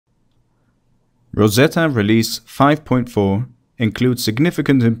Rosetta Release 5.4 includes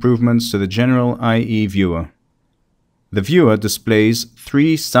significant improvements to the general IE viewer. The viewer displays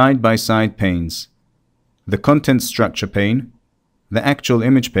three side-by-side panes: the content structure pane, the actual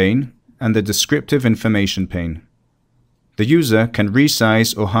image pane, and the descriptive information pane. The user can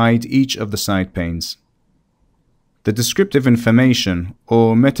resize or hide each of the side panes. The descriptive information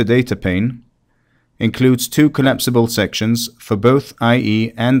or metadata pane includes two collapsible sections for both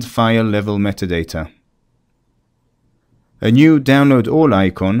IE and file level metadata. A new Download All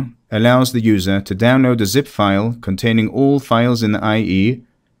icon allows the user to download a zip file containing all files in the IE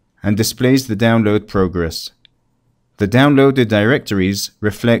and displays the download progress. The downloaded directories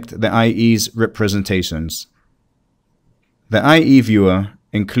reflect the IE's representations. The IE viewer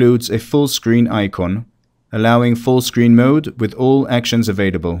includes a full screen icon, allowing full screen mode with all actions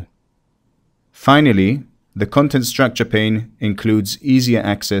available. Finally, the content structure pane includes easier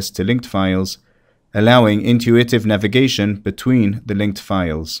access to linked files, allowing intuitive navigation between the linked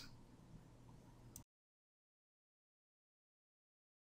files.